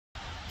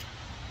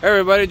Hey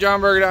everybody,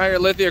 John Berger down here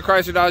at Lithia,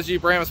 Chrysler, Dodge,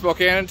 Jeep, Ram,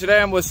 Spokane. And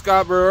today I'm with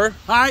Scott Brewer.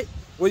 Hi.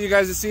 Well, you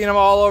guys have seen him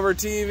all over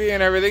TV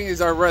and everything.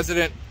 He's our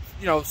resident,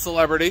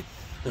 celebrity.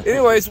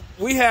 Anyways,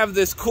 we have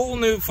this cool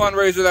new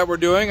fundraiser that we're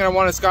doing, and I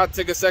wanted Scott to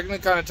take a second to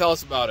kind of tell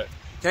us about it.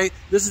 Okay,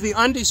 this is the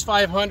Undies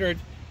 500,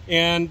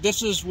 and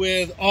this is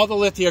with all the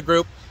Lithia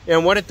group,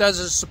 and what it does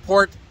is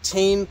support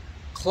Teen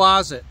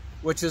Closet,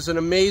 which is an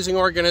amazing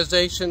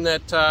organization,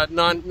 that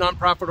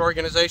non-profit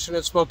organization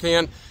in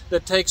Spokane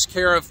that takes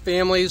care of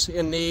families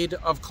in need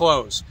of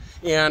clothes.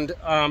 And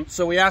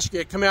so we ask you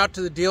to come out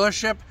to the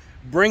dealership,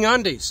 bring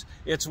undies.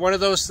 It's one of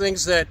those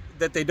things that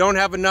they don't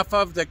have enough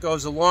of, that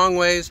goes a long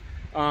ways.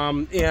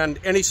 And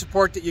any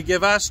support that you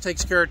give us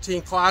takes care of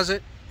Teen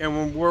Closet,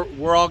 and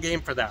we're all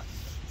game for that.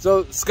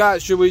 So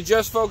Scott, should we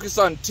just focus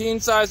on teen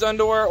size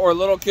underwear or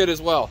little kid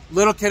as well?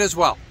 Little kid as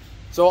well.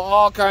 So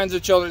all kinds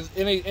of children.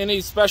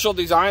 Any special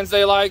designs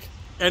they like?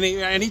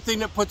 Anything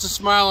that puts a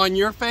smile on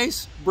your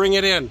face, bring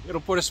it in. It'll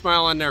put a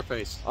smile on their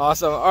face.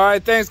 Awesome. All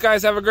right, thanks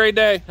guys. Have a great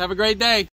day. Have a great day.